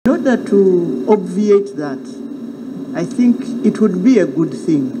In order to obviate that, I think it would be a good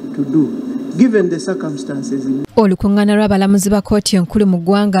thing to do, given the circumstances. Olukungana lw'abalamuzi ba kkooti enkulu mu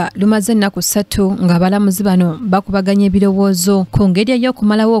ggwanga lumaze ennaku 3 ng'abalamuzi bano bakubaganya ebirowoozo ku ngeri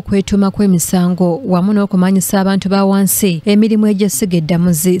ey'okumalawo okwetuuma kw'emisango wamu n'okumanyisa abantu ba wansi emirimu egy'essiga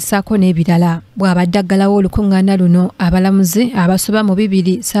eddamuzi ssaako n'ebirala. Bw'abadde aggalawo olukungana luno, abalamuzi abasoba mu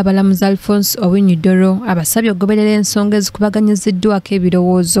 2 Ssabalamuzi Alfonse Owinyi Dollo abasabye okugoberera ensonga ezikubaganyiziddwako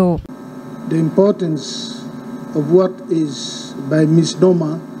ebirowoozo. The importance of what is by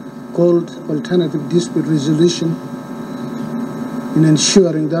misnomer called alternative dispute resolution in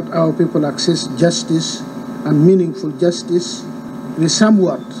ensuring that our people access justice and meaningful justice in a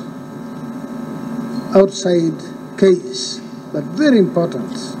somewhat outside case, but very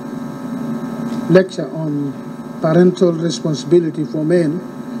important lecture on parental responsibility for men,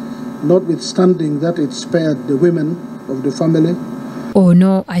 notwithstanding that it spared the women of the family.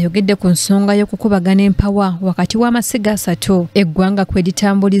 Ono ayogedde ku nsonga y'okukubagana empawa wakati w'amassigga 3 eggwanga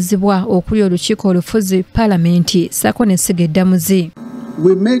kweritambulizibwa okuli olukiiko olufuzi Paalamenti ssaako n'essiga eddamuzi.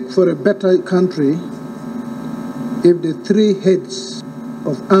 We make for a better country if the 3 heads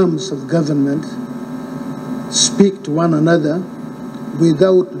of arms of government speak to one another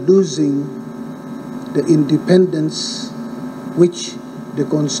without losing the independence which the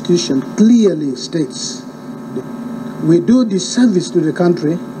Constitution clearly states. We do this service to the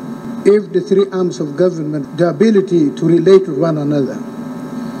country if the 3 arms of government, the ability to relate with one another,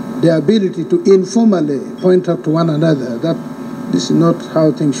 the ability to informally point out to one another that this is not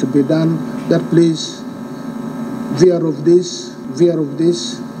how things should be done, that please veer of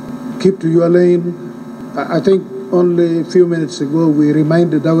this, keep to your lane. I think only a few minutes ago we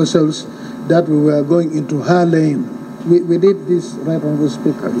reminded ourselves that we were going into her lane. We did this, right, Honourable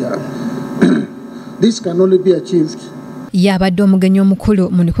Speaker, yeah. This can only be achieved. Yabadde omugenyi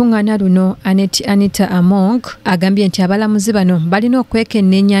omukulu mu lukungaana luno Anita Among agambye nti abalamuzi bano balina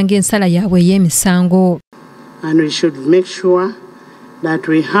okwekenneenya ensala yaabwe ey'emisango. And we should make sure that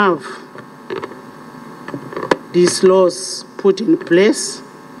we have these laws put in place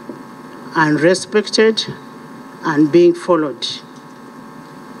and respected and being followed.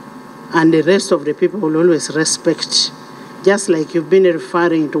 And the rest of the people will always respect. Just like you've been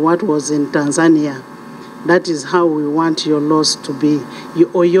referring to what was in Tanzania, that is how we want your laws to be,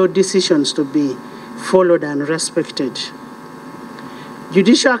 or your decisions to be followed and respected.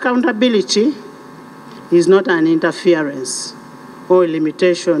 Judicial accountability is not an interference or a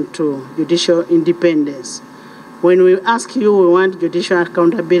limitation to judicial independence. When we ask you we want judicial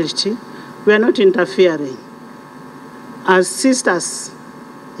accountability, we are not interfering. As sisters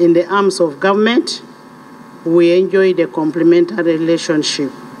in the arms of government, we enjoy the complementary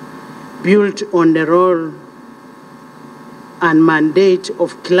relationship built on the role and mandate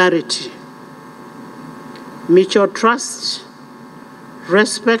of clarity, mutual trust,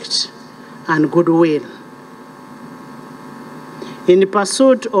 respect, and goodwill. In the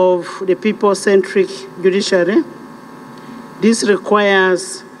pursuit of the people-centric judiciary, this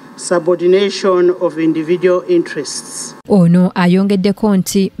requires subordination of individual interests. Ono ayongeddeko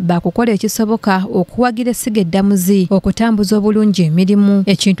nti bakukola ekisoboka okuwagira essiga eddamuzi okutambuza obulungi emirimu,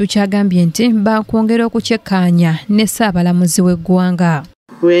 ekintu kyagambye nti bakwongera okukyekkaanya ne Ssaabalamuzi w'eggwanga.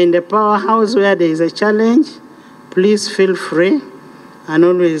 We're in the powerhouse where there is a challenge. Please feel free and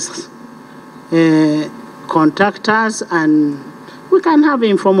always contact us, and we can have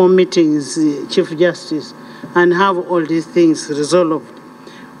informal meetings, Chief Justice, and have all these things resolved.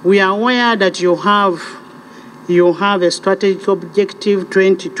 We are aware that you have a strategic objective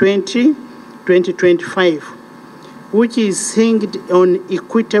 2020-2025, which is hinged on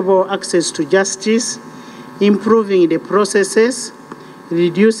equitable access to justice, improving the processes,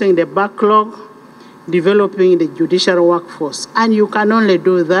 reducing the backlog, developing the judicial workforce. And you can only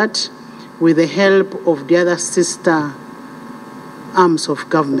do that with the help of the other sister arms of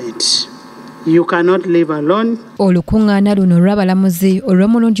government. You cannot live alone. Olukungaana luno lw'abalamuzi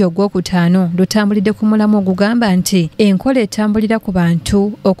olw'omulundi ogwokutaano lutambulidde ku mulamu ogugamba nti enkola etambulira ku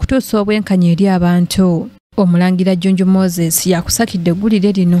bantu okutuusa obwenkanya eri abantu. Omulangira Jjunju Moses yakusakidde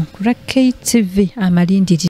eggulire lino ku KTV Amalindirire.